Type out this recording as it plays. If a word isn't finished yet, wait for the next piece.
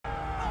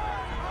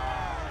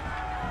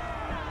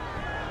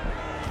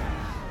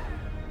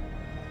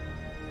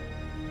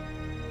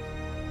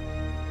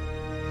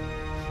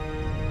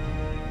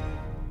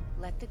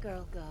the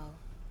girl go,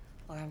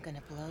 or I'm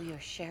gonna blow your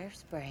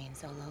sheriff's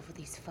brains all over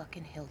these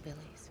fucking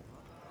hillbillies.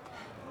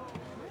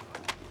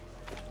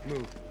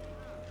 Move.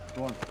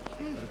 Go on.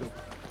 Let her go.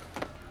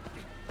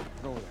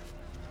 Go over there.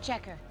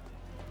 Check her.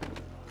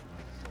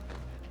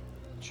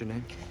 What's your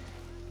name?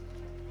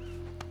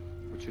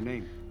 What's your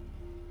name?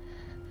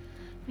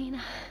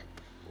 Mina.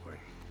 Boy.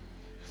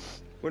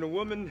 When a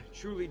woman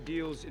truly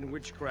deals in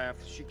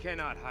witchcraft, she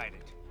cannot hide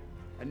it.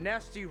 A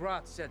nasty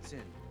rot sets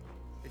in.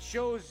 It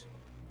shows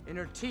in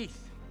her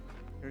teeth,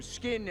 in her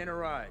skin, and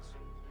her eyes.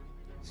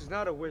 This is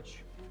not a witch.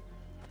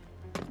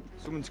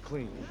 This woman's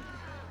clean.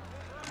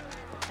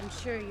 I'm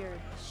sure your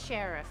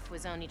sheriff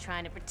was only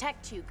trying to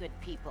protect you, good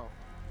people.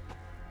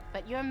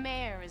 But your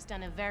mayor has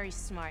done a very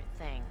smart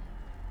thing.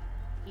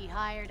 He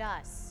hired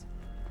us.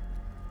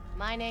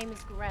 My name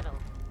is Gretel.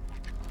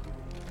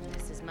 And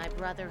this is my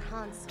brother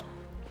Hansel.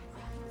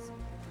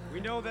 We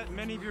know that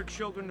many of your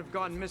children have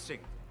gone missing,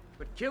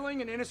 but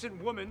killing an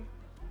innocent woman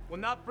will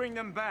not bring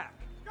them back.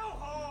 Go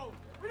home!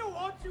 We don't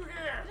want you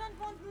here! We don't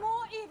want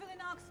more evil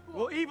in Augsburg!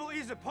 Well, evil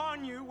is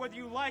upon you, whether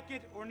you like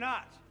it or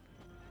not.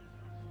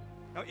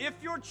 Now, if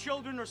your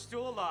children are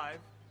still alive,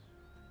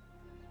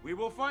 we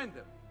will find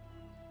them.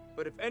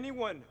 But if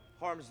anyone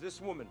harms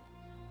this woman,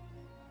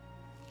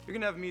 you're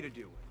gonna have me to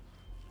deal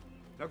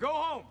with. Now go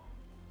home!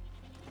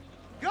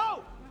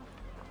 Go!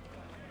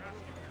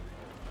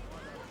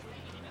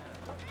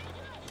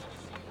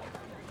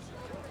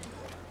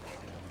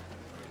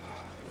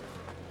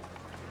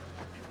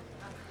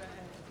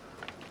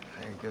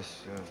 I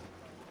guess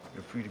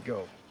you're free to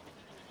go.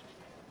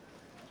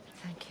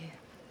 Thank you.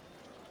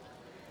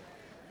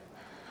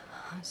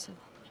 Hansel.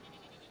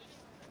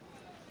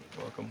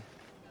 Welcome.